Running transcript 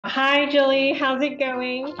Hi, Julie. How's it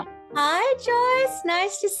going? Hi, Joyce.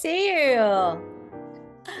 Nice to see you.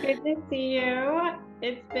 Good to see you.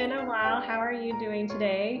 It's been a while. How are you doing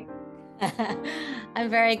today? I'm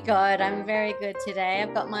very good. I'm very good today.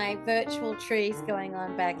 I've got my virtual trees going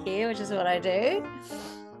on back here, which is what I do.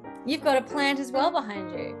 You've got a plant as well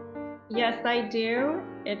behind you. Yes, I do.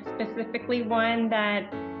 It's specifically one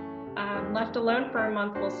that left alone for a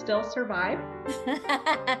month will still survive.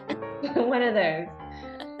 One of those.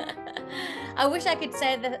 I wish I could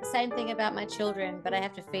say the same thing about my children, but I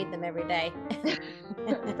have to feed them every day.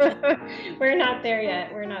 We're not there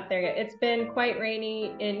yet. We're not there yet. It's been quite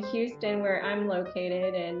rainy in Houston, where I'm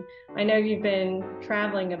located, and I know you've been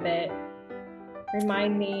traveling a bit.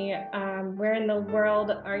 Remind me, where in the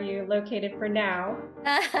world are you located for now?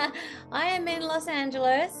 I am in Los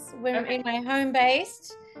Angeles. We're Okay. in my home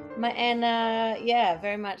base. Yeah,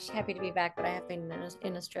 very much happy to be back. But I have been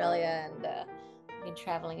in Australia and been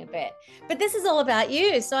traveling a bit. But this is all about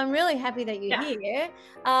you, so I'm really happy that you're Yeah.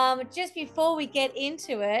 here. Just before we get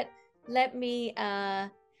into it, let me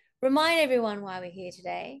remind everyone why we're here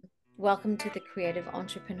today. Welcome to the Creative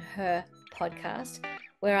Entrepreneur Podcast,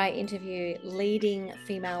 where I interview leading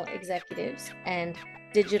female executives and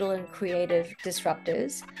digital and creative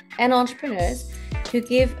disruptors and entrepreneurs who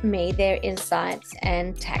give me their insights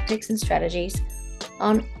and tactics and strategies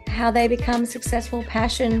on how they become successful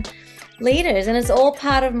passion leaders. And it's all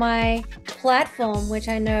part of my platform, which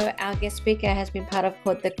I know our guest speaker has been part of,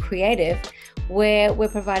 called TheCrea8ve, where we're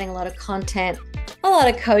providing a lot of content, a lot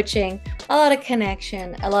of coaching, a lot of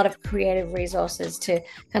connection, a lot of creative resources to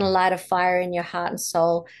kind of light a fire in your heart and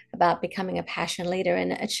soul about becoming a passion leader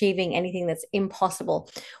and achieving anything that's impossible,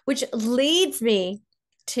 which leads me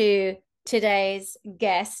to today's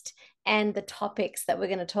guest and the topics that we're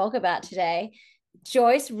going to talk about today.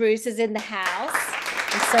 Joyce Roosz is in the house.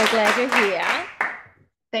 I'm so glad you're here.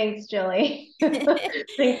 Thanks, Julie.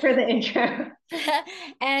 Thanks for the intro.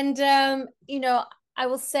 And I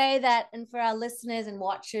will say that, and for our listeners and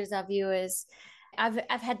watchers, our viewers, I've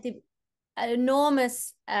had the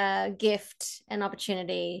enormous gift and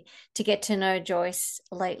opportunity to get to know Joyce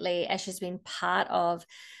lately, as she's been part of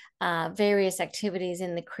various activities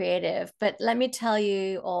in the creative. But let me tell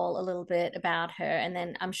you all a little bit about her, and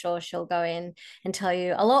then I'm sure she'll go in and tell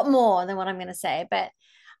you a lot more than what I'm going to say. But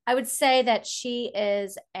I would say that she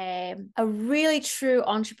is a really true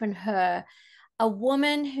entrepreneur, a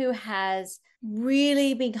woman who has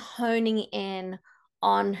really been honing in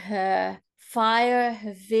on her fire,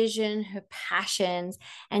 her vision, her passions,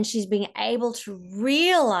 and she's been able to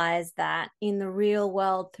realize that in the real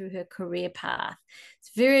world through her career path.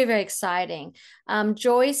 It's very, very exciting.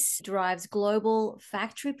 Joyce drives global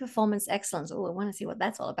factory performance excellence. Oh, I want to see what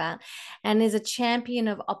that's all about. And is a champion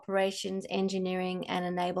of operations, engineering, and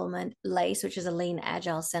enablement, LACE, which is a lean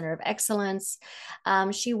agile center of excellence.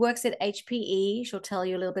 She works at HPE. She'll tell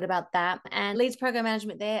you a little bit about that, and leads program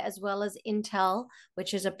management there, as well as Intel,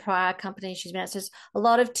 which is a prior company she's been at. So there's a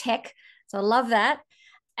lot of tech. So I love that.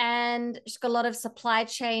 And she's got a lot of supply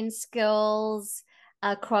chain skills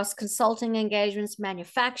across consulting engagements,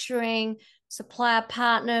 manufacturing, supplier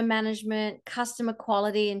partner management, customer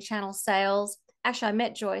quality, and channel sales. Actually, I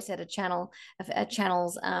met Joyce at a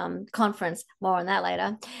channels conference. More on that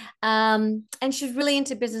later. And she's really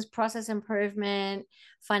into business process improvement,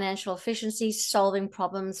 financial efficiency, solving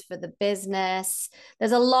problems for the business.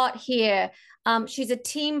 There's a lot here. She's a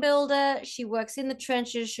team builder. She works in the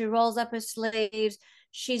trenches. She rolls up her sleeves.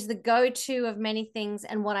 She's the go-to of many things.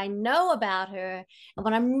 And what I know about her and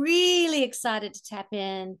what I'm really excited to tap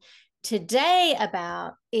in today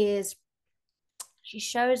about is she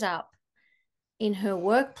shows up in her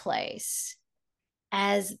workplace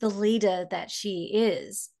as the leader that she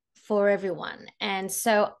is for everyone. And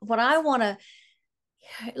so what I want to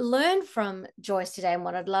learn from Joyce today, and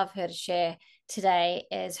what I'd love her to share today,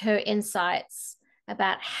 is her insights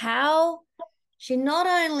about how she not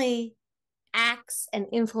only acts and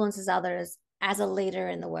influences others as a leader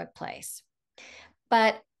in the workplace,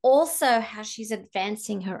 but also how she's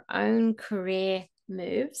advancing her own career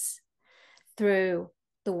moves through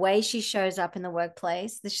the way she shows up in the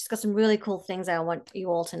workplace. She's got some really cool things I want you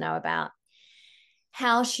all to know about.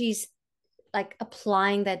 How she's like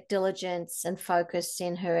applying that diligence and focus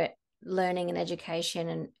in her learning and education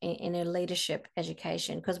and in her leadership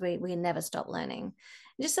education, because we never stop learning.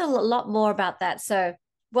 Just a lot more about that. So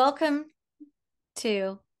welcome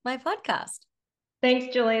to my podcast.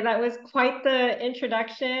 Thanks, Julie. That was quite the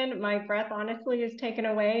introduction. My breath honestly is taken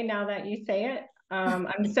away now that you say it.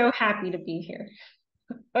 I'm so happy to be here.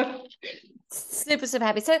 Super, super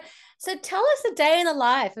happy. So tell us a day in the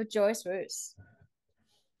life of Joyce Roosz.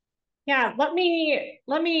 Yeah, let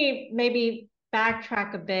me maybe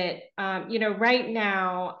backtrack a bit. Right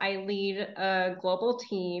now I lead a global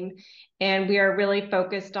team and we are really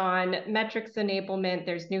focused on metrics enablement.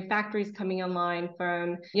 There's new factories coming online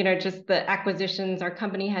from, just the acquisitions our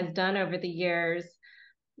company has done over the years,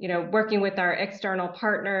 working with our external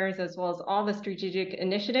partners as well as all the strategic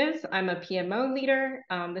initiatives. I'm a PMO leader.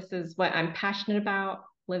 This is what I'm passionate about,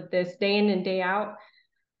 live this day in and day out.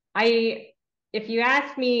 I, if you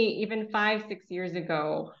asked me even 5, 6 years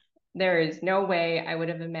ago, there is no way I would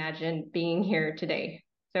have imagined being here today.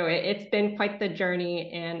 So it's been quite the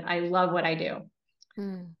journey and I love what I do.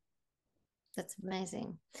 Mm, that's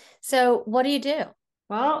amazing. So what do you do?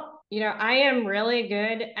 Well, I am really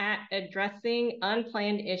good at addressing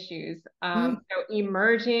unplanned issues. So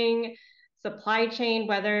emerging supply chain,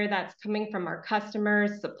 whether that's coming from our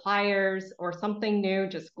customers, suppliers, or something new,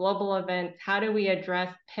 just global events, how do we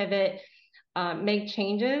address, pivot, make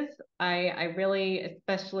changes? I really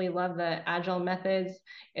especially love the agile methods.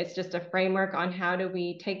 It's just a framework on how do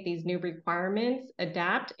we take these new requirements,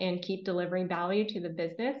 adapt, and keep delivering value to the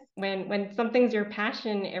business. When something's your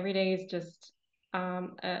passion, every day is just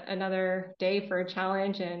another day for a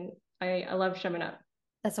challenge, and I love showing up.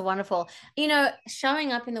 That's a wonderful.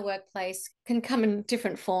 Showing up in the workplace can come in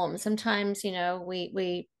different forms. Sometimes,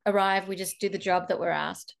 we arrive, we just do the job that we're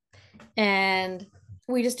asked, and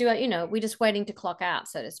we just do it. We're just waiting to clock out,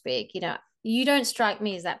 so to speak. You don't strike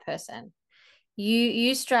me as that person.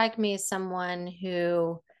 You strike me as someone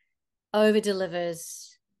who over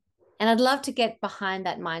delivers, and I'd love to get behind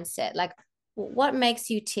that mindset. Like, what makes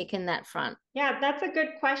you tick in that front? Yeah, that's a good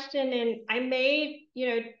question. And I may,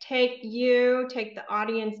 take the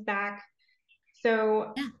audience back.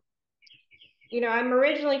 So, Yeah. I'm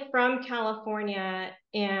originally from California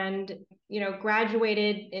and,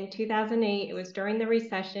 graduated in 2008. It was during the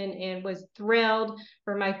recession and was thrilled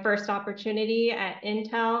for my first opportunity at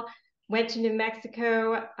Intel. Went to New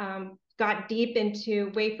Mexico, got deep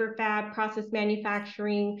into wafer fab, process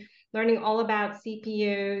manufacturing, learning all about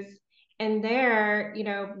CPUs. And there,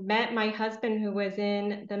 met my husband who was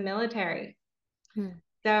in the military.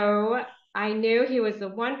 So I knew he was the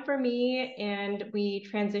one for me, and we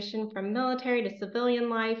transitioned from military to civilian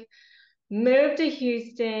life, moved to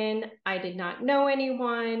Houston. I did not know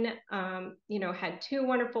anyone, had two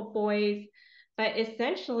wonderful boys, but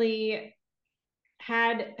essentially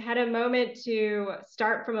had a moment to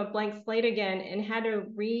start from a blank slate again and had to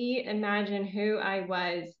reimagine who I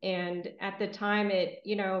was. And at the time,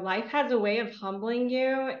 life has a way of humbling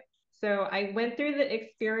you. So I went through the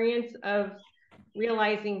experience of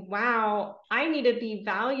realizing, wow, I need to be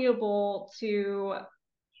valuable to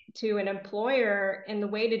an employer, and the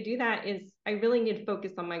way to do that is I really need to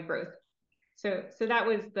focus on my growth. So that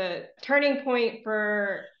was the turning point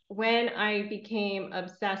for when I became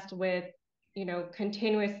obsessed with,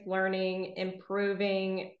 continuous learning,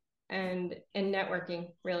 improving, and networking,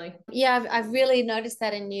 really. Yeah, I've really noticed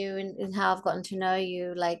that in you and how I've gotten to know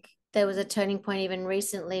you. Like, there was a turning point even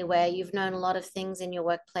recently where you've known a lot of things in your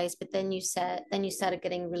workplace, but then you started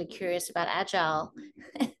getting really curious about agile.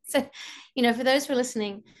 So, for those who are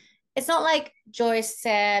listening, it's not like Joyce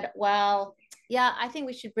said, well, yeah, I think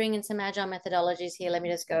we should bring in some agile methodologies here. Let me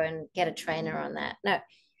just go and get a trainer on that. No,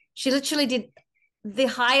 she literally did the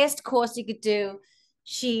highest course you could do.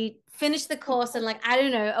 She finished the course in, like, I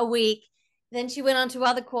don't know, a week. Then she went on to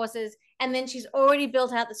other courses, and then she's already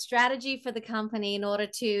built out the strategy for the company in order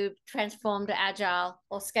to transform to agile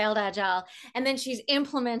or scaled agile. And then she's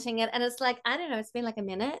implementing it. And it's like, I don't know, it's been like a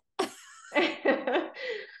minute.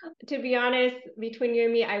 To be honest, between you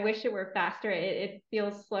and me, I wish it were faster. It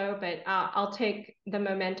feels slow, but I'll take the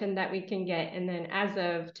momentum that we can get. And then as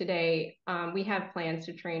of today, we have plans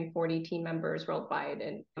to train 40 team members worldwide,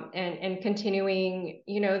 and continuing,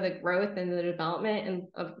 the growth and the development and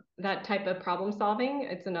of that type of problem solving.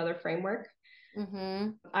 It's another framework.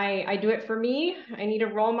 Mm-hmm. I do it for me. I need a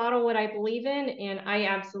role model what I believe in, and I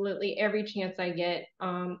absolutely, every chance I get,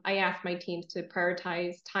 I ask my teams to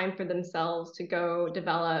prioritize time for themselves to go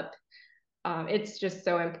develop. It's just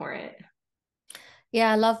so important. Yeah,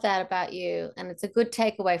 I love that about you. And it's a good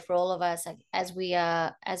takeaway for all of us, like, as we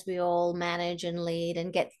all manage and lead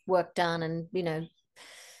and get work done and,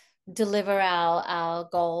 deliver our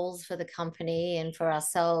goals for the company and for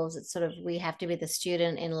ourselves. It's sort of, we have to be the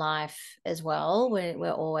student in life as well.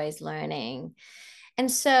 We're always learning. And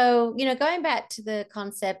so, going back to the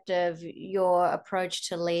concept of your approach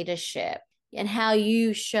to leadership and how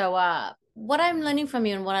you show up, what I'm learning from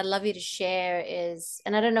you and what I'd love you to share is,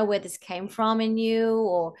 and I don't know where this came from in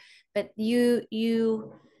you, but you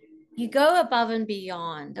go above and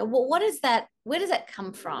beyond. What is that? Where does that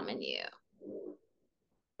come from in you?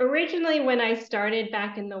 originally, when I started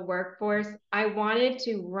back in the workforce, I wanted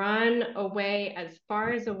to run away as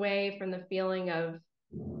far as away from the feeling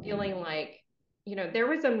like, there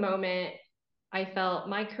was a moment I felt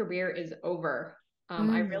my career is over.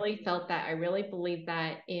 I really felt that. I really believed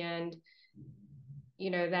that. And,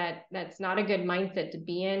 that's not a good mindset to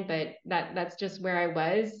be in, but that's just where I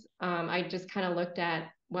was. I just kind of looked at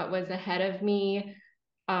what was ahead of me,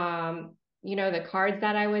 the cards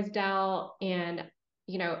that I was dealt. And,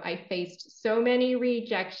 I faced so many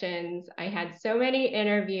rejections. I had so many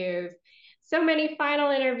interviews, so many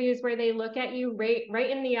final interviews where they look at you right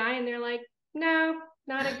in the eye and they're like, no,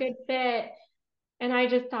 not a good fit. And I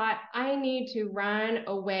just thought, I need to run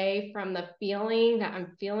away from the feeling that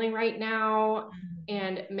I'm feeling right now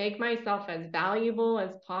and make myself as valuable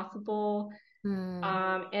as possible.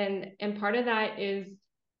 And part of that is,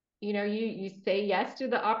 you say yes to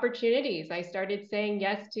the opportunities. I started saying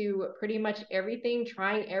yes to pretty much everything,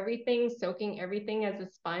 trying everything, soaking everything as a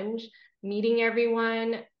sponge, meeting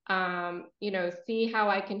everyone, see how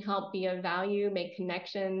I can help be of value, make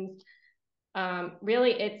connections.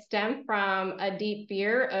 Really, it stemmed from a deep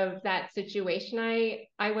fear of that situation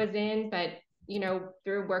I was in, but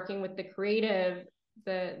through working with the creative,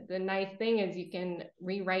 the nice thing is you can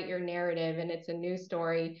rewrite your narrative and it's a new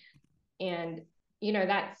story. And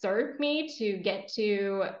that served me to get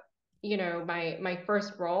to my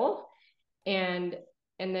first role. And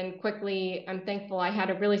then quickly, I'm thankful I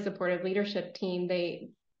had a really supportive leadership team.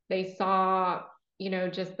 They saw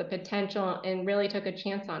just the potential and really took a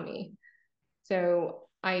chance on me. So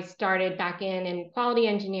I started back in quality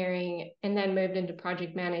engineering and then moved into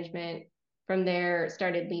project management. From there,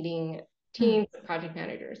 started leading teams of project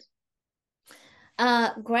managers.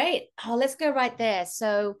 Great. Oh, let's go right there.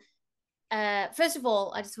 So first of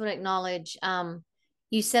all, I just want to acknowledge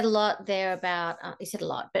you said a lot there about, you said a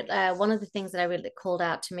lot, but one of the things that I really called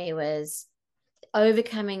out to me was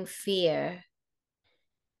overcoming fear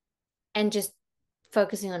and just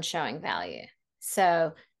focusing on showing value.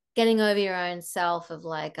 So getting over your own self of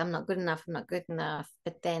like, I'm not good enough, I'm not good enough.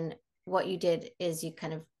 But then what you did is you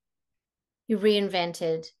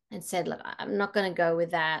reinvented and said, look, I'm not going to go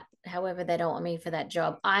with that. However, they don't want me for that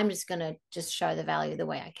job. I'm just going to just show the value the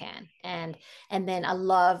way I can. And then I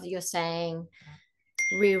love you're saying,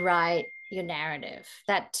 rewrite your narrative.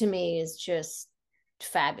 That to me is just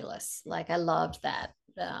fabulous. Like I loved that.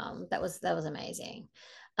 That was amazing.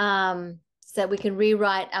 So that we can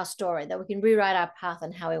rewrite our story, that we can rewrite our path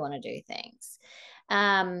and how we want to do things.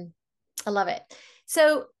 I love it.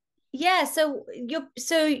 So yeah, so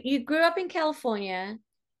you grew up in California.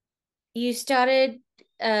 You started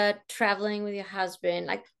traveling with your husband.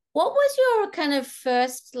 Like, what was your kind of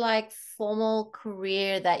first like formal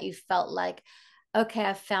career that you felt like, okay,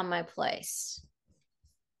 I found my place?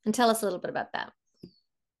 And tell us a little bit about that.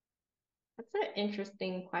 That's an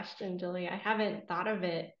interesting question, Julie. I haven't thought of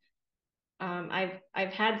it.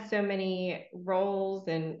 I've had so many roles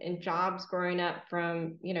and jobs growing up,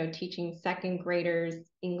 from teaching second graders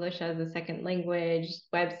English as a second language,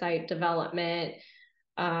 website development,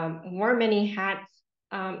 wore many hats.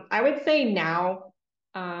 I would say now,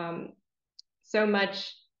 so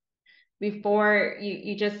much before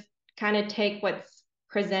you just kind of take what's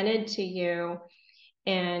presented to you,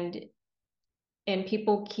 and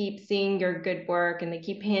people keep seeing your good work and they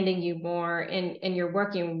keep handing you more, and you're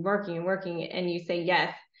working and you say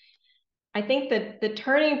yes. I think that the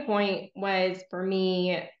turning point was for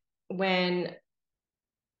me when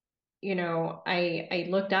I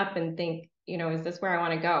looked up and think, is this where I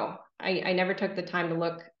want to go? I never took the time to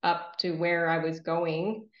look up to where I was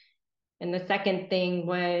going. And the second thing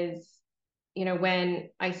was, when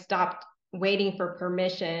I stopped waiting for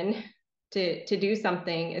permission to do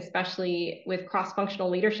something, especially with cross-functional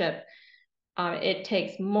leadership, it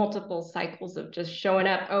takes multiple cycles of just showing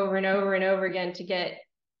up over and over and over again to get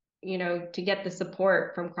the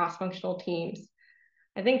support from cross-functional teams.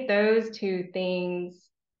 I think those two things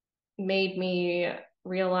made me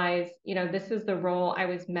realize, this is the role I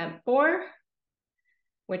was meant for,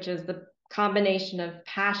 which is the combination of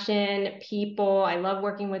passion, people. I love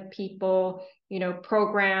working with people,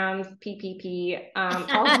 programs, PPP,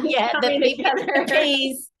 all these Yeah, the coming together.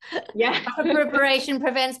 P's. Yeah. Preparation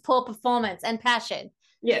prevents poor performance, and passion.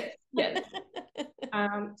 Yes.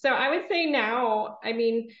 So I would say now, I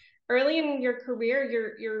mean, early in your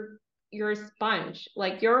career, you're a sponge.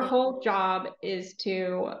 Like your whole job is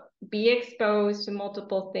to be exposed to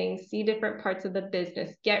multiple things, see different parts of the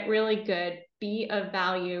business, get really good, be of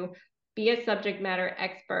value, be a subject matter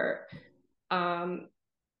expert.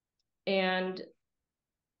 And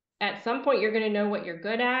at some point you're going to know what you're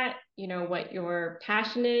good at, what your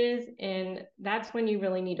passion is. And that's when you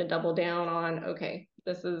really need to double down on, okay,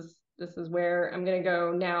 this is where I'm going to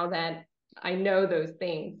go now that I know those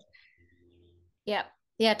things. Yeah.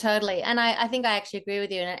 Yeah, totally. And I think I actually agree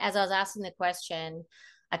with you. And as I was asking the question,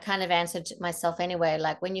 I kind of answered myself anyway.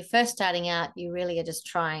 Like when you're first starting out, you really are just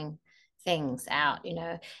trying things out,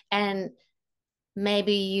 and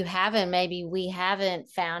maybe we haven't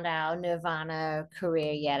found our nirvana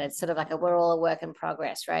career yet. It's sort of like we're all a work in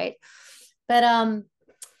progress, right? But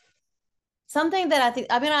something that I think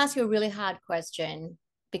I'm going to ask you a really hard question,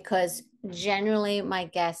 because generally my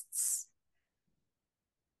guests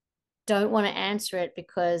don't want to answer it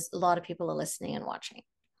because a lot of people are listening and watching.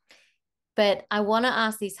 But I want to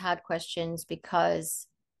ask these hard questions because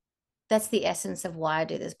that's the essence of why I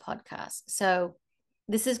do this podcast. So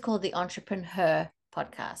this is called the EntreprenHER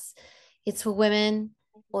Podcast. It's for women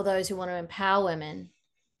or those who want to empower women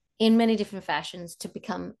in many different fashions to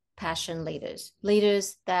become passion leaders,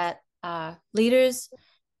 leaders that are leaders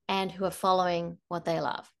and who are following what they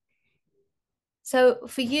love. So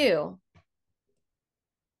for you,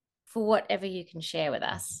 for whatever you can share with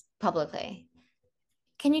us publicly,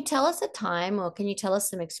 can you tell us a time, or can you tell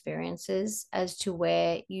us some experiences as to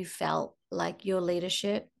where you felt like your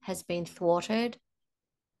leadership has been thwarted,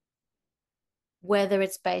 whether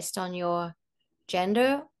it's based on your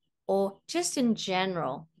gender or just in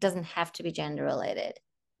general? It doesn't have to be gender related.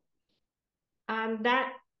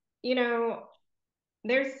 That,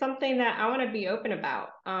 there's something that I want to be open about.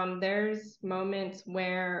 There's moments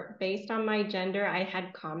where, based on my gender, I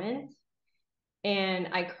had comments and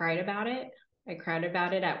I cried about it. I cried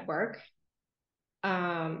about it at work.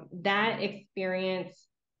 That experience,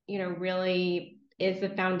 really is the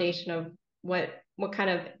foundation of what kind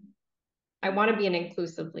of, I want to be an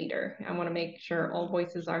inclusive leader. I want to make sure all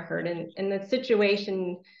voices are heard. And in the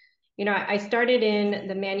situation, I started in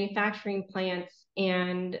the manufacturing plants,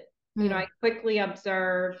 and I quickly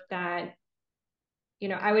observed that,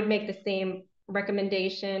 I would make the same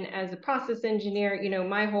recommendation as a process engineer.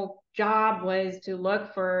 My whole job was to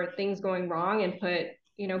look for things going wrong and put,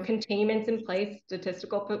 containments in place,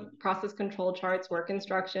 statistical process control charts, work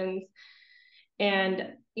instructions,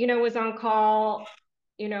 and, was on call,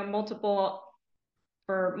 multiple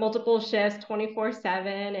shifts 24/7.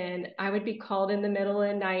 And I would be called in the middle of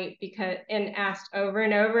the night and asked over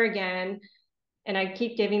and over again. And I'd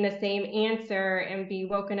keep giving the same answer and be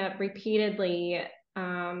woken up repeatedly,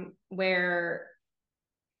 where,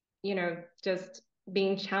 just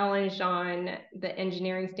being challenged on the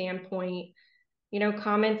engineering standpoint,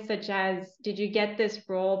 comments such as, did you get this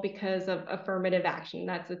role because of affirmative action?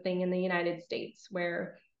 That's a thing in the United States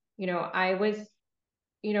where, I was,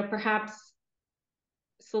 perhaps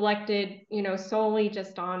selected, solely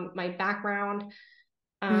just on my background.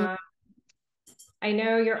 I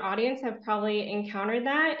know your audience have probably encountered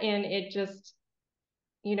that, and it just,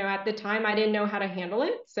 at the time I didn't know how to handle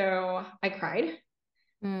it, so I cried.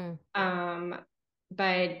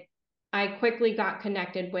 But I quickly got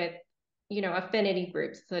connected with, affinity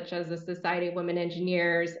groups such as the Society of Women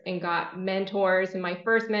Engineers, and got mentors. And my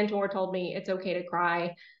first mentor told me it's okay to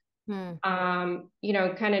cry. Kind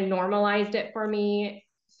of normalized it for me.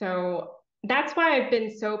 So that's why I've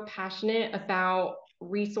been so passionate about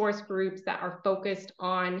resource groups that are focused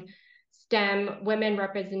on STEM, women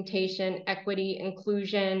representation, equity,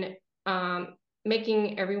 inclusion,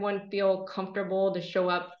 making everyone feel comfortable to show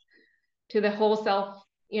up to the whole self,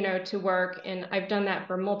 to work. And I've done that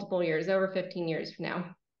for multiple years, over 15 years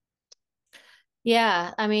now.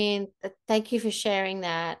 Yeah, I mean, thank you for sharing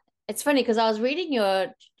that. It's funny because I was reading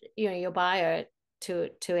your bio to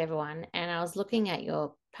everyone, and I was looking at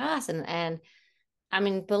your past, and I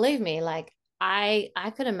mean, believe me, like I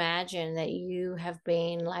could imagine that you have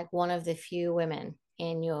been like one of the few women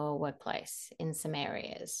in your workplace in some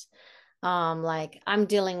areas. Like I'm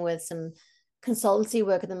dealing with some consultancy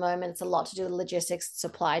work at the moment. It's a lot to do with logistics,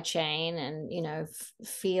 supply chain, and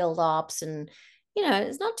field ops, and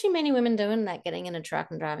there's not too many women doing that, getting in a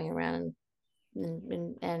truck and driving around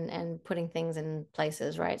and putting things in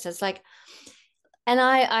places, right? So it's like, and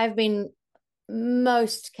I've been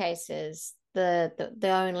most cases the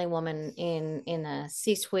only woman in a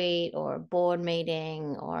C-suite or a board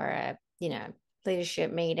meeting or a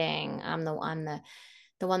leadership meeting. I'm the one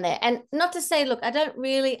there. And not to say, look, I don't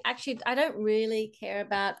really care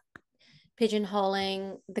about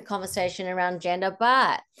pigeonholing the conversation around gender,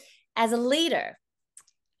 but as a leader,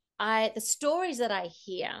 the stories that I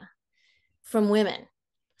hear from women,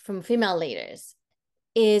 from female leaders,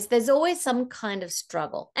 is there's always some kind of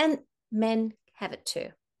struggle, and men have it too.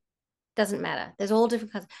 Doesn't matter. There's all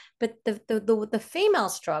different kinds. But the female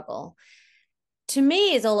struggle to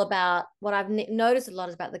me is all about what I've noticed a lot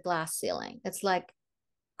is about the glass ceiling. It's like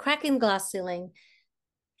cracking glass ceiling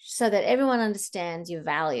so that everyone understands your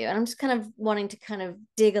value. And I'm just kind of wanting to kind of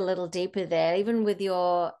dig a little deeper there, even with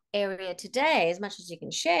your area today, as much as you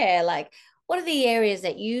can share. Like, what are the areas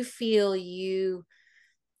that you feel you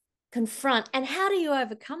confront and how do you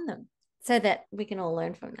overcome them? So that we can all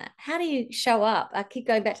learn from that. How do you show up? I keep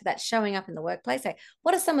going back to that showing up in the workplace. Like,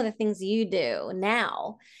 what are some of the things you do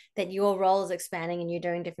now that your role is expanding and you're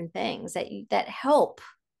doing different things that help,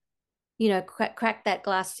 crack that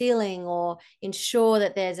glass ceiling or ensure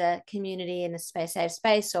that there's a community in a safe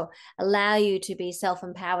space or allow you to be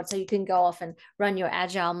self-empowered so you can go off and run your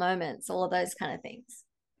agile moments, all of those kind of things.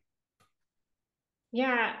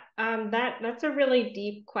 Yeah, that's a really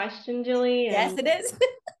deep question, Julie. Yes, And it is.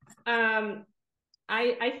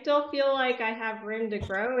 I still feel like I have room to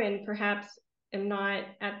grow and perhaps am not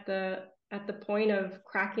at the point of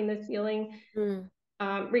cracking the ceiling.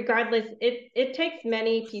 Regardless, it takes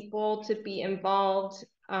many people to be involved,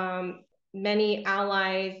 many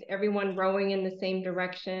allies, everyone rowing in the same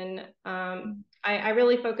direction. I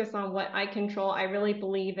really focus on what I control. I really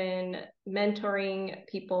believe in mentoring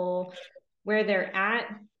people where they're at.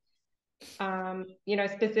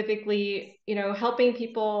 Specifically, helping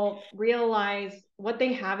people realize what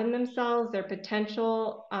they have in themselves, their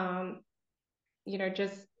potential,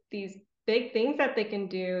 just these big things that they can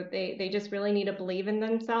do. They just really need to believe in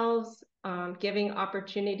themselves, giving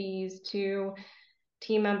opportunities to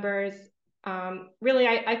team members. Really,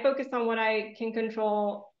 I focus on what I can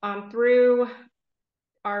control through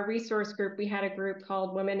our resource group. We had a group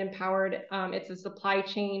called Women Empowered. It's a supply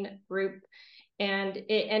chain group. And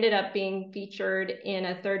it ended up being featured in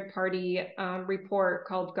a third-party report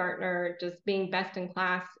called Gartner, just being best in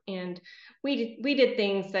class. And we did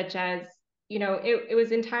things such as, it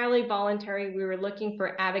was entirely voluntary. We were looking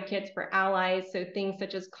for advocates, for allies. So things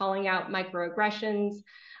such as calling out microaggressions,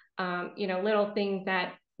 little things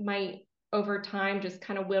that might over time just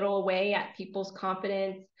kind of whittle away at people's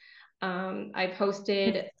confidence. I've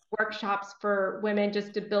hosted workshops for women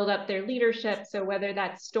just to build up their leadership. So whether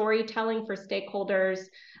that's storytelling for stakeholders,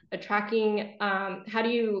 attracting, how do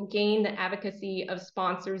you gain the advocacy of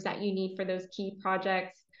sponsors that you need for those key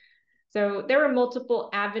projects? So there were multiple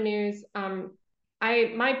avenues.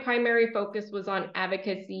 My primary focus was on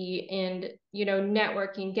advocacy and,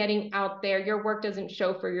 networking, getting out there. Your work doesn't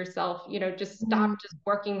show for yourself, just stop just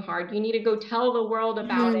working hard. You need to go tell the world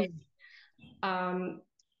about it.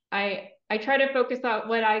 I try to focus on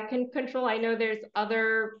what I can control. I know there's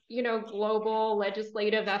other, global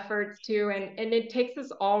legislative efforts too, and it takes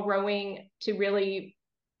us all rowing to really,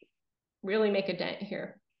 really make a dent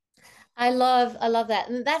here. I love that.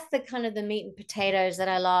 And that's the kind of the meat and potatoes that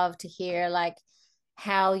I love to hear, like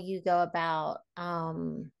how you go about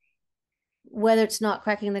whether it's not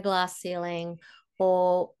cracking the glass ceiling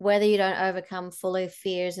or whether you don't overcome fully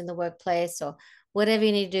fears in the workplace or whatever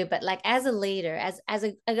you need to do. But like as a leader, as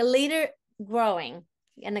a leader growing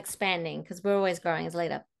and expanding, because we're always growing as a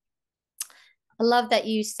leader. I love that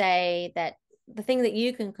you say that the thing that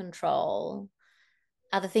you can control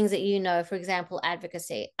are the things that, for example,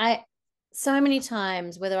 advocacy. So many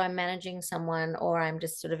times, whether I'm managing someone or I'm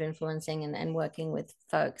just sort of influencing and working with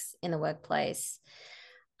folks in the workplace,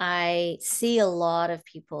 I see a lot of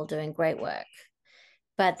people doing great work,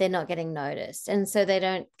 but they're not getting noticed. And so they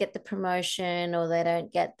don't get the promotion or they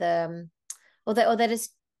don't get the, or they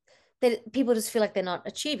just, people just feel like they're not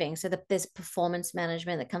achieving. So there's performance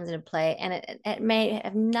management that comes into play, and it may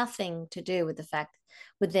have nothing to do with the fact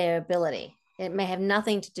with their ability. It may have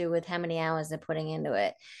nothing to do with how many hours they're putting into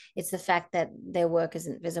it. It's the fact that their work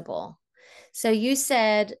isn't visible. So you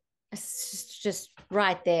said, just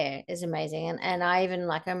right there is amazing. And I even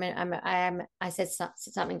like, I said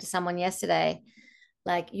something to someone yesterday,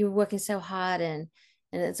 like, you're working so hard and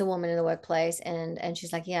it's a woman in the workplace, and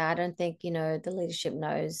she's like, yeah, I don't think the leadership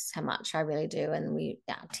knows how much I really do, and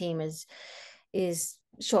our team is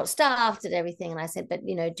short staffed and everything. And I said, but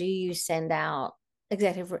do you send out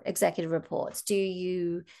executive reports? Do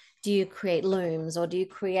you create looms, or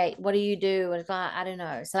what do you do? And I don't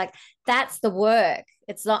know. So like, that's the work.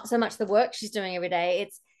 It's not so much the work she's doing every day,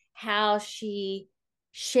 it's how she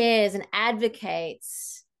shares and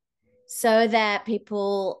advocates so that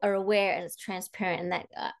people are aware and it's transparent, and that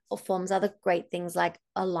forms other great things like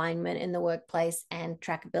alignment in the workplace and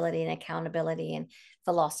trackability and accountability and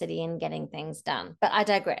velocity and getting things done. But I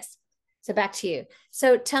digress. So back to you.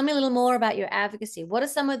 So tell me a little more about your advocacy. What are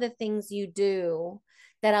some of the things you do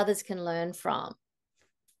that others can learn from?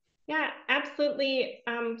 Yeah, absolutely.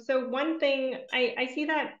 So one thing I see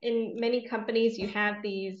that in many companies, you have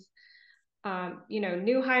these,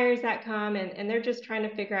 new hires that come and they're just trying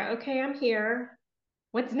to figure out, okay, I'm here.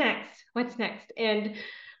 What's next? What's next? And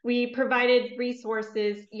we provided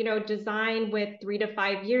resources, designed with 3 to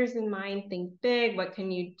 5 years in mind. Think big. What can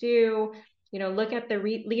you do? Look at the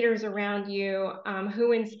leaders around you,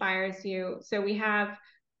 who inspires you. So we have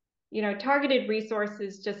targeted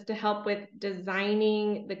resources just to help with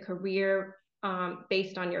designing the career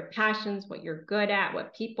based on your passions, what you're good at,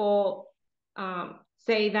 what people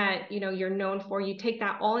say that you're known for. You take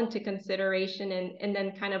that all into consideration, and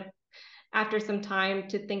then kind of after some time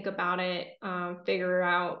to think about it, figure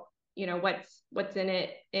out what's in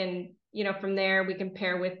it, and from there we can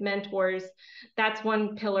pair with mentors. That's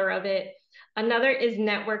one pillar of it. Another is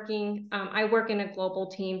networking. I work in a global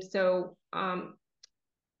team, so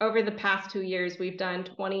over the past 2 years, we've done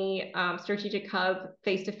 20 strategic hub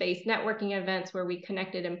face-to-face networking events where we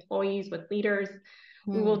connected employees with leaders.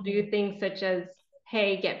 We will do things such as,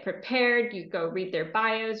 hey, get prepared. You go read their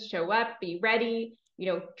bios, show up, be ready,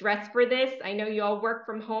 dress for this. I know you all work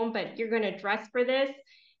from home, but you're going to dress for this.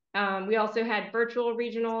 We also had virtual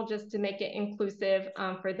regional just to make it inclusive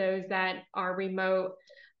for those that are remote.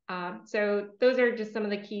 So those are just some of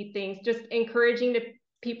the key things, just encouraging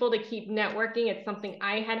people to keep networking. It's something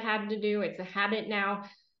I had to do. It's a habit now.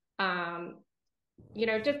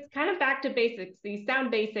 Just kind of back to basics. These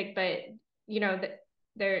sound basic, but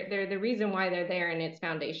they're the reason why they're there, and it's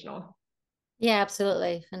foundational. Yeah,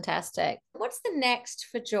 absolutely. Fantastic. What's the next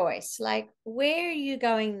for Joyce? Like, where are you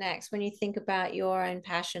going next when you think about your own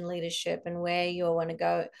passion, leadership, and where you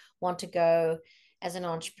want to go as an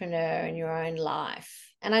entrepreneur in your own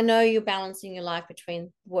life? And I know you're balancing your life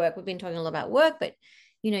between work. We've been talking a lot about work, but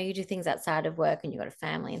you do things outside of work and you've got a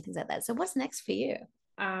family and things like that. So what's next for you?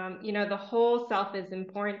 The whole self is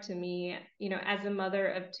important to me. As a mother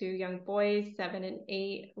of 2 young boys, 7 and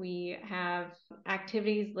 8, we have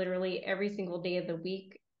activities literally every single day of the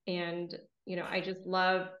week. And, I just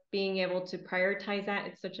love being able to prioritize that.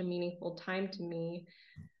 It's such a meaningful time to me.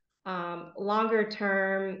 Longer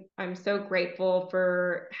term, I'm so grateful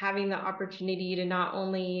for having the opportunity to not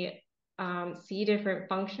only see different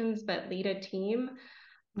functions, but lead a team.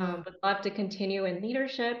 Would love to continue in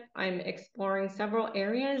leadership. I'm exploring several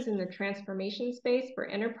areas in the transformation space for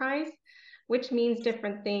enterprise, which means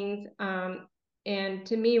different things. And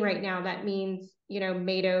to me right now, that means,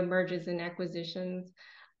 MATO, mergers and acquisitions.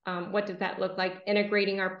 What does that look like?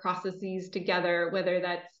 Integrating our processes together, whether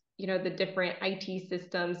that's, the different IT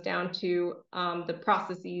systems down to the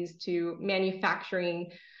processes to manufacturing,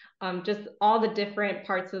 just all the different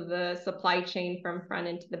parts of the supply chain from front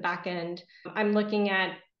end to the back end. I'm looking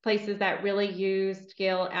at places that really use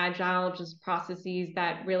scale agile, just processes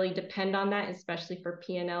that really depend on that, especially for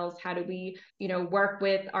P&Ls. How do we, work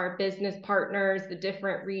with our business partners, the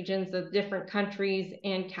different regions of different countries,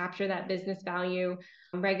 and capture that business value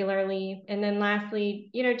regularly? And then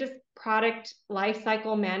lastly, just product life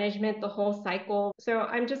cycle management, the whole cycle. So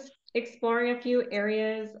I'm just exploring a few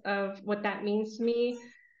areas of what that means to me.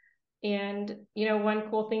 And, one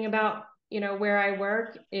cool thing about, where I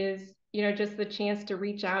work is, just the chance to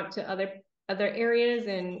reach out to other areas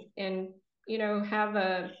and have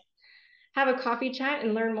a coffee chat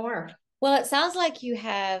and learn more. Well, it sounds like you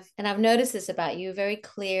have, and I've noticed this about you, very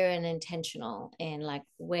clear and intentional in like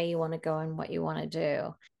where you want to go and what you want to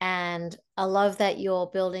do. And I love that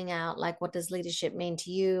you're building out like what does leadership mean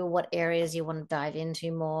to you, what areas you want to dive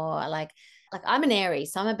into more. Like I'm an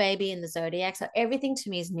Aries, so I'm a baby in the zodiac, so everything to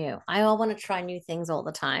me is new. I all want to try new things all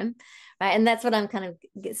the time, right? And that's what I'm kind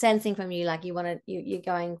of sensing from you. Like you're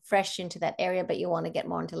going fresh into that area, but you want to get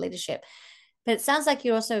more into leadership. But it sounds like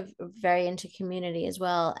you're also very into community as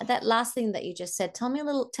well. That last thing that you just said, tell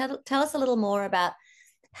us a little more about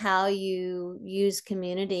how you use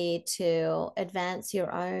community to advance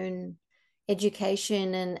your own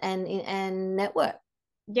education and network.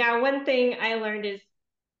 Yeah, one thing I learned is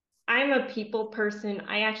I'm a people person.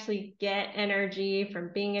 I actually get energy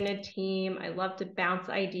from being in a team. I love to bounce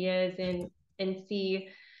ideas and see,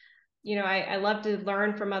 I love to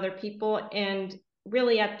learn from other people. And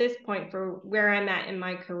really at this point for where I'm at in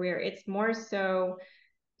my career, it's more so,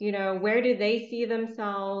 where do they see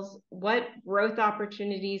themselves? What growth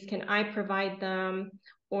opportunities can I provide them?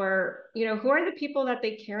 Or, who are the people that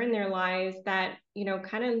they care in their lives that,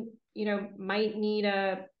 kind of, might need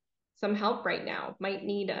some help right now, might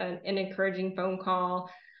need an encouraging phone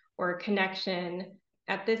call or a connection.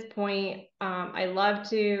 At this point, I love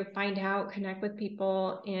to find out, connect with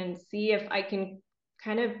people and see if I can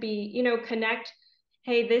kind of be, connect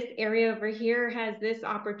hey, this area over here has this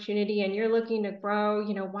opportunity and you're looking to grow,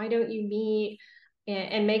 why don't you meet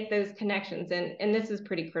and make those connections? And this is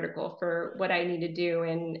pretty critical for what I need to do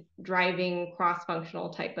in driving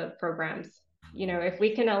cross-functional type of programs. If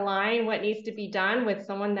we can align what needs to be done with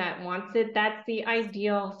someone that wants it, that's the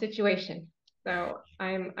ideal situation. So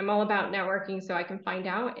I'm all about networking so I can find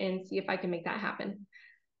out and see if I can make that happen.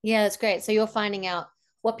 Yeah, that's great. So you're finding out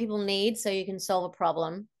what people need so you can solve a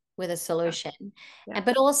problem with a solution. Yeah.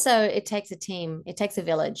 But also it takes a team, it takes a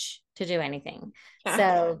village to do anything. Yeah.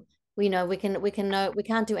 So we know we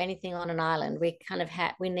can't do anything on an island. We kind of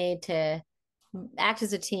we need to act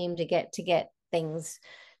as a team to get things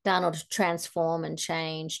done or to transform and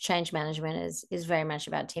change. Change management is very much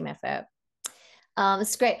about team effort.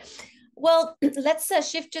 It's great. Well, let's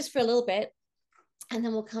shift just for a little bit, and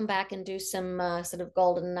then we'll come back and do some sort of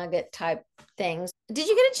golden nugget type things. Did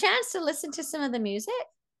you get a chance to listen to some of the music?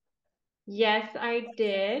 Yes, I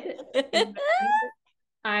did.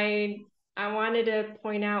 I wanted to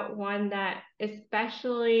point out one that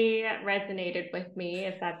especially resonated with me,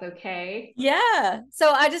 if that's okay. Yeah.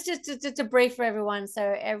 So I just to brief for everyone.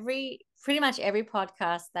 So pretty much every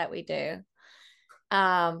podcast that we do,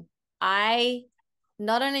 I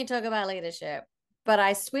not only talk about leadership, but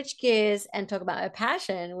I switch gears and talk about my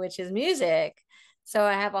passion, which is music. So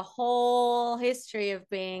I have a whole history of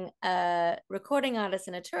being a recording artist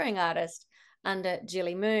and a touring artist under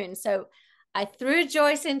Jilly Moon. So I threw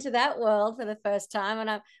Joyce into that world for the first time.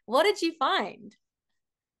 And what did you find?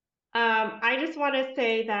 I just want to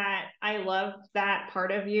say that I love that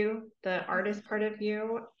part of you, the artist part of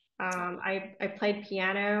you. I played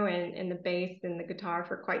piano and the bass and the guitar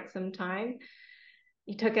for quite some time.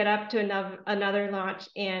 You took it up to another notch,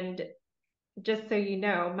 and just so you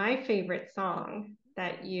know, my favorite song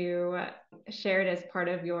that you shared as part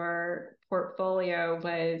of your portfolio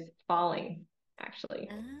was Falling, actually.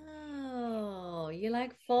 Oh, you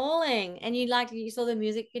like Falling, and you saw the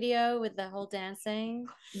music video with the whole dancing?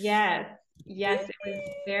 Yes, it was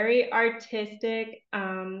very artistic.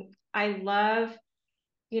 I love,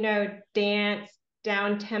 dance,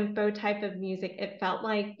 down tempo type of music. It felt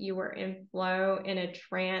like you were in flow, in a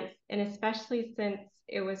trance, and especially since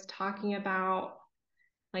it was talking about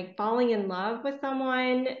like falling in love with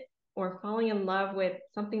someone or falling in love with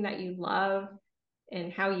something that you love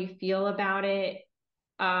and how you feel about it.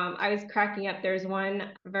 I was cracking up. There's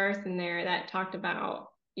one verse in there that talked about,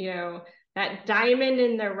 that diamond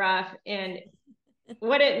in the rough. And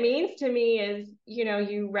what it means to me is,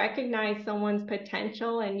 you recognize someone's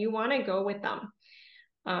potential and you want to go with them,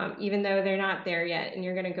 even though they're not there yet, and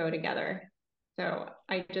you're going to go together. So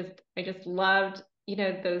I just loved,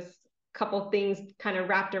 those couple things kind of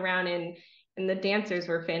wrapped around and the dancers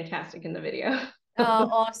were fantastic in the video. Oh,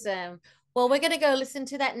 awesome. Well, we're going to go listen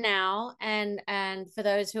to that now. And for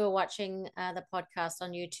those who are watching the podcast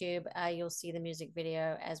on YouTube, you'll see the music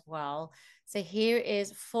video as well. So here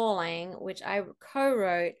is Falling, which I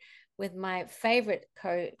co-wrote with my favorite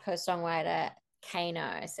co-songwriter,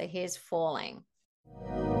 Kano. So here's Falling.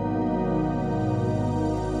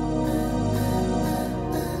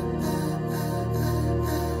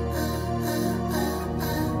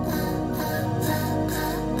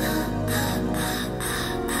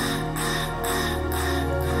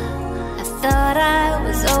 Thought I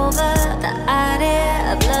was over the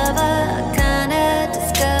idea of lover. I kinda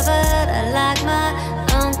discovered I like my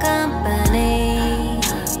own company.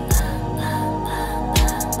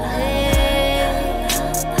 Yeah.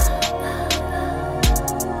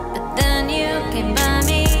 But then you came by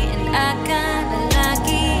me and I kinda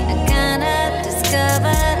lucky. I kinda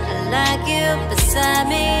discovered I like you beside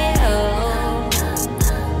me. Oh,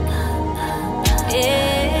 yeah.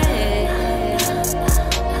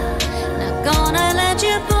 Gonna let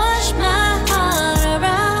you push my heart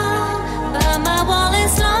around, but my wall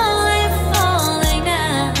is slowly falling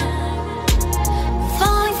down.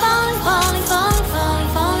 Falling, falling, falling, falling,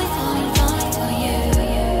 falling, falling, falling, falling for you.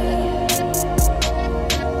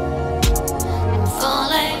 I'm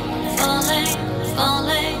falling, falling,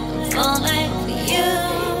 falling, falling for you.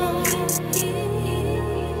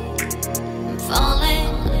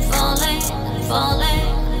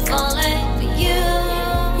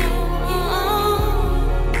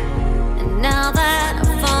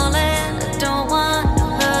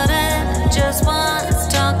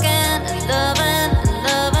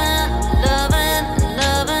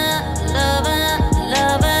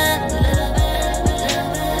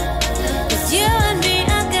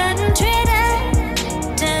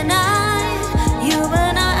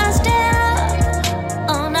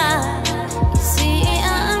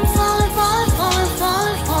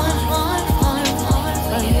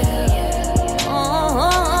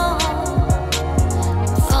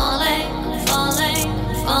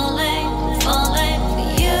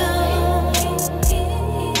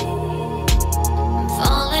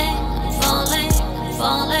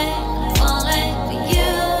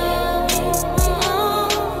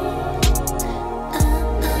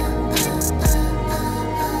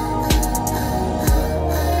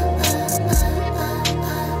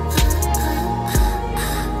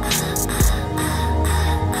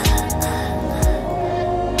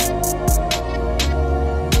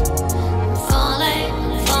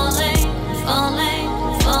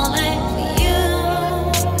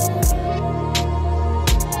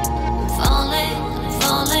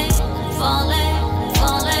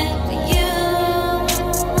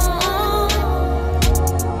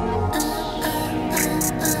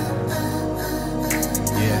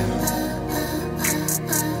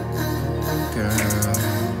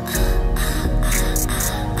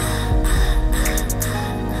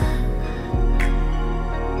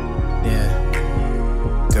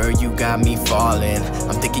 falling.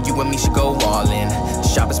 I'm thinking you and me should go all in.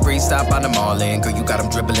 Shopping spree, stop by the mall in. Girl, you got them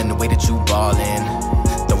dribbling the way that you ballin'.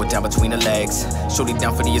 Throw it down between the legs. Shorty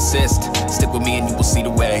down for the assist. Stick with me and you will see the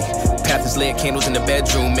way. Path is lit, candles in the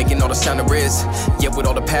bedroom, making all the sound there is. Yet with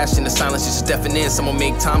all the passion, the silence is just deafening. Someone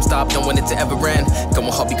make time stop, don't want it to ever end.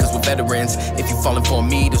 Going hard because we're veterans. If you falling for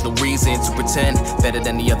me, there's no reason to pretend better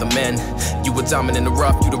than the other men. You were diamond in the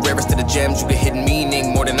rough, you the rarest of the gems. You the hidden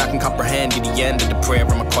meaning, more than I can comprehend. You the end of the prayer,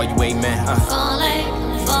 I'ma call you amen. Falling,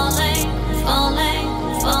 falling, falling,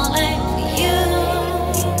 falling for you.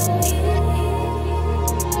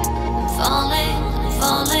 Falling,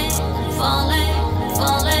 falling, falling,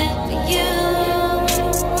 falling for you.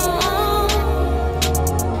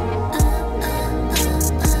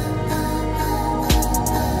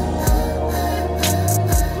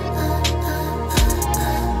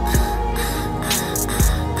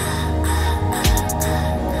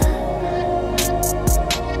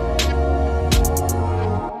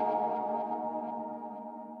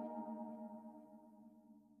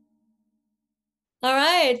 All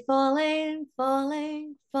right, falling,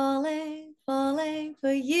 falling, falling, falling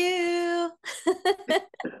for you.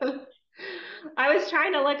 I was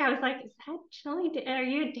trying to look, I was like, is that Chili? Are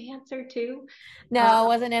you a dancer too? No, I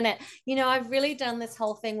wasn't in it. You know, I've really done this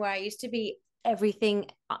whole thing where I used to be everything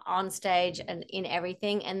on stage and in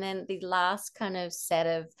everything. And then the last kind of set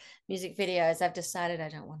of music videos, I've decided I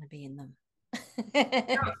don't want to be in them.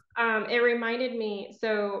 It reminded me,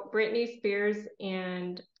 so Britney Spears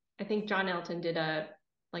and I think John Elton did a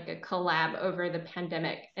collab over the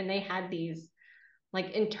pandemic, and they had these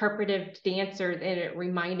like interpretive dancers, and it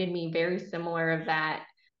reminded me very similar of that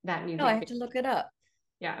music. Oh, I have to look it up.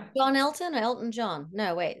 Yeah. John Elton or Elton John?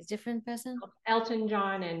 No, wait, it's a different person. Elton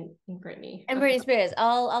John and Britney. And Britney Spears.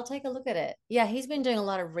 I'll take a look at it. Yeah, he's been doing a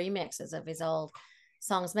lot of remixes of his old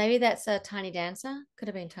songs. Maybe that's a Tiny Dancer. Could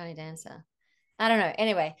have been Tiny Dancer. I don't know.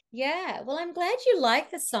 Anyway, yeah. Well, I'm glad you like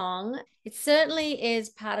the song. It certainly is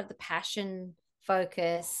part of the passion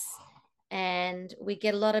focus, and we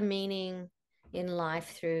get a lot of meaning in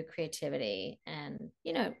life through creativity. And,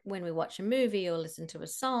 you know, when we watch a movie or listen to a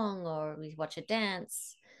song or we watch a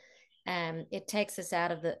dance, it takes us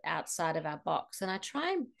outside of our box. And I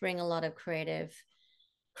try and bring a lot of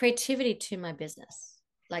creativity to my business.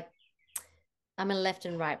 Like, I'm a left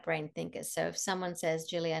and right brain thinker. So if someone says,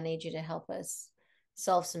 Julie, I need you to help us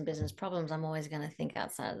solve some business problems, I'm always going to think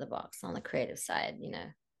outside of the box on the creative side, you know.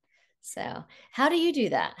 So how do you do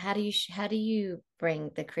that? How do you bring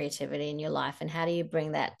the creativity in your life, and how do you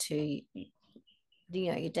bring that to, you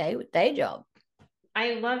know, your day job?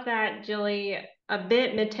 I love that, Julie. A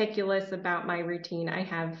bit meticulous about my routine. I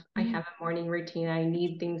have a morning routine. I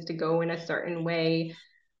need things to go in a certain way,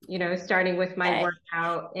 you know, starting with my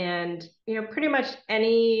workout, and, you know, pretty much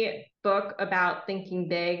any book about thinking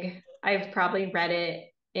big, I've probably read it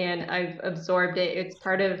and I've absorbed it. It's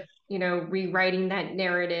part of, you know, rewriting that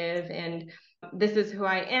narrative, and this is who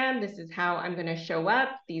I am. This is how I'm going to show up.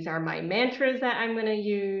 These are my mantras that I'm going to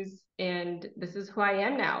use, and this is who I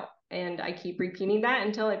am now. And I keep repeating that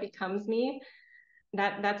until it becomes me.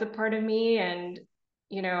 That's a part of me. And,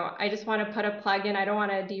 you know, I just want to put a plug in. I don't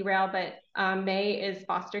want to derail, but May is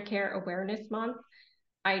Foster Care Awareness Month.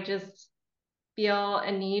 I just feel a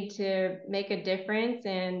need to make a difference,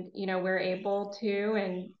 and, you know, we're able to,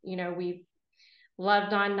 and, you know, we've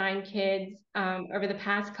loved on 9 kids over the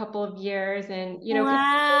past couple of years, and, you know,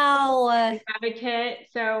 wow, advocate.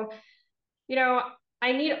 So, you know,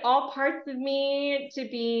 I need all parts of me to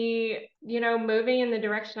be, you know, moving in the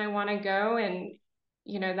direction I want to go. And,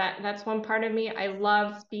 you know, that's one part of me. I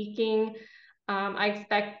love speaking. I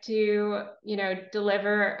expect to, you know,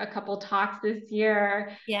 deliver a couple talks this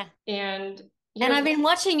year. Yeah. And I've been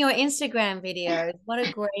watching your Instagram videos. What a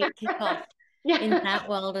great kickoff in that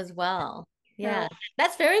world as well. Yeah,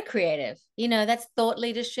 that's very creative. You know, that's thought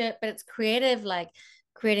leadership, but it's creative, like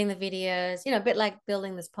creating the videos, you know, a bit like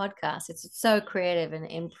building this podcast. It's so creative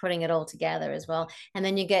in putting it all together as well. And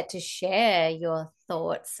then you get to share your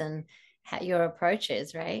thoughts and your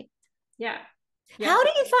approaches, right? Yeah. How do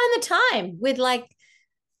you find the time with like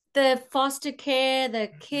the foster care,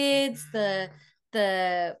 the kids, the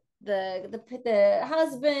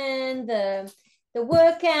husband, the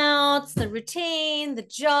workouts, the routine, the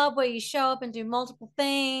job where you show up and do multiple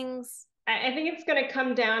things? I think it's going to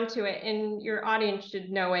come down to it, and your audience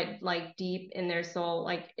should know it like deep in their soul.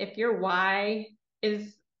 Like, if your why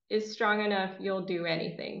is strong enough, you'll do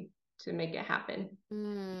anything to make it happen.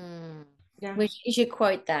 Yeah. You should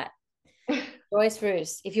quote that. Joyce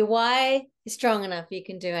Roosz, if your why is strong enough, you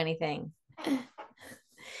can do anything.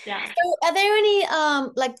 Yeah. So are there any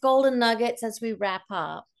like golden nuggets as we wrap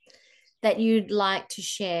up that you'd like to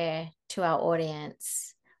share to our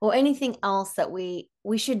audience, or anything else that we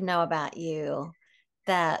should know about you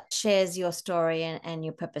that shares your story and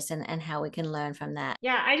your purpose and how we can learn from that?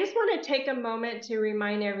 Yeah, I just want to take a moment to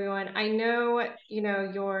remind everyone. I know,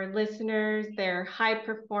 your listeners, they're high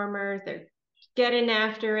performers, they're getting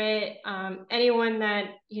after it. Anyone that,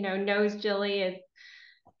 knows Jilly is,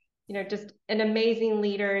 just an amazing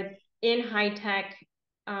leader in high tech.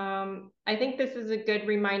 I think this is a good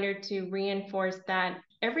reminder to reinforce that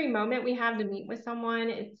every moment we have to meet with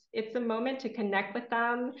someone, it's a moment to connect with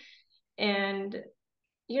them and,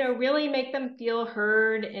 really make them feel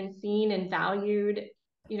heard and seen and valued.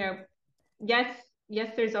 Yes,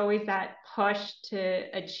 there's always that push to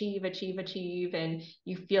achieve, and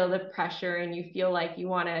you feel the pressure and you feel like you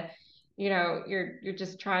want to, you're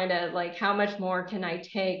just trying to like, how much more can I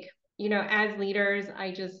take? As leaders,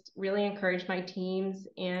 I just really encourage my teams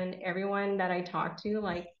and everyone that I talk to,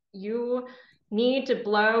 like, you need to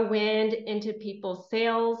blow wind into people's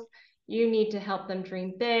sails. You need to help them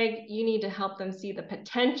dream big. You need to help them see the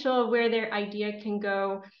potential of where their idea can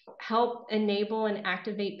go, help enable and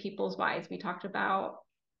activate people's whys. We talked about,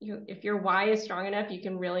 if your why is strong enough, you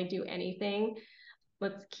can really do anything.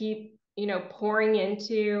 Let's keep, pouring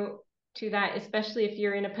into that, especially if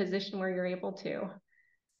you're in a position where you're able to.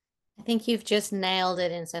 I think you've just nailed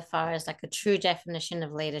it insofar as like a true definition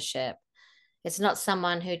of leadership. It's not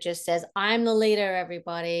someone who just says, I'm the leader,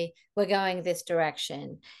 everybody, we're going this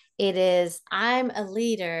direction. It is, I'm a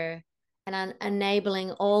leader and I'm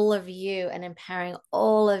enabling all of you and empowering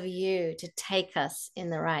all of you to take us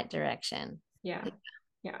in the right direction. Yeah.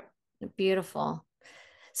 Beautiful.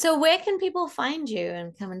 So where can people find you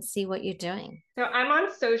and come and see what you're doing? So I'm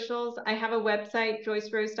on socials. I have a website,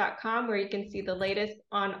 joyceroosz.com, where you can see the latest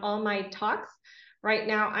on all my talks. Right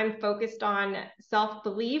now, I'm focused on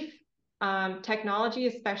self-belief, technology,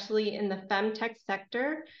 especially in the femtech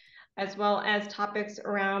sector, as well as topics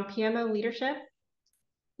around PMO leadership.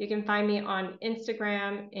 You can find me on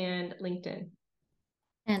Instagram and LinkedIn.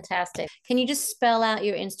 Fantastic. Can you just spell out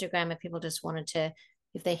your Instagram if people just wanted to,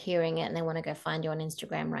 if they're hearing it and they want to go find you on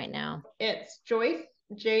Instagram right now? It's Joyce,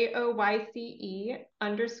 JOYCE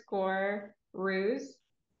 _Roosz.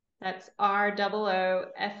 That's ROO,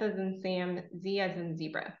 S as in Sam, Z as in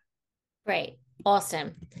zebra. Great.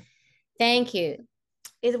 Awesome. Thank you.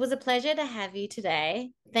 It was a pleasure to have you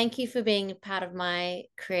today. Thank you for being part of my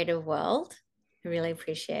creative world. I really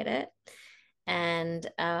appreciate it. And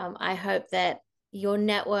I hope that your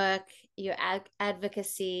network, your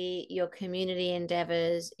advocacy, your community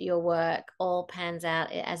endeavors, your work all pans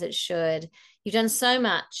out as it should. You've done so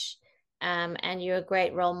much, and you're a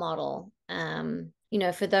great role model,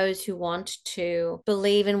 for those who want to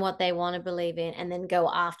believe in what they want to believe in and then go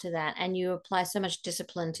after that. And you apply so much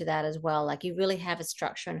discipline to that as well. Like, you really have a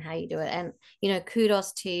structure in how you do it. And,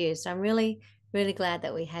 kudos to you. So I'm really, really glad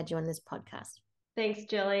that we had you on this podcast. Thanks,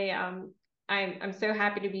 Jilly. I'm so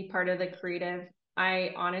happy to be part of the Creative.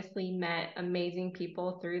 I honestly met amazing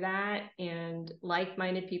people through that, and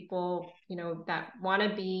like-minded people, that want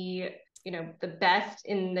to be, the best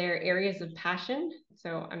in their areas of passion.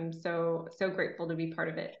 So I'm so grateful to be part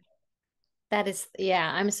of it.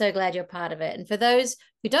 I'm so glad you're part of it. And for those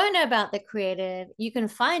who don't know about The Creative, you can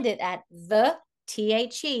find it at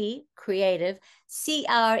TheCrea8ve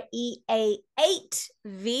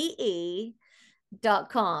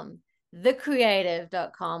CREATVE.com.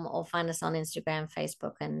 TheCrea8ve.com, or find us on Instagram,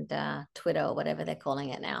 Facebook, and Twitter, or whatever they're calling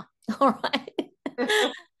it now. All right.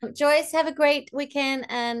 Joyce, have a great weekend,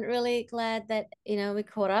 and really glad that we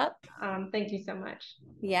caught up. Thank you so much.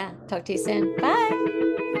 Yeah, talk to you soon. Bye.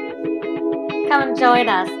 Come and join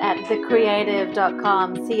us at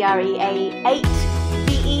TheCrea8ve.com,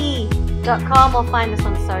 CREATVE.com, or find us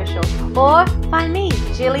on social, or find me,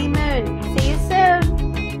 Jilly Moon. See you soon.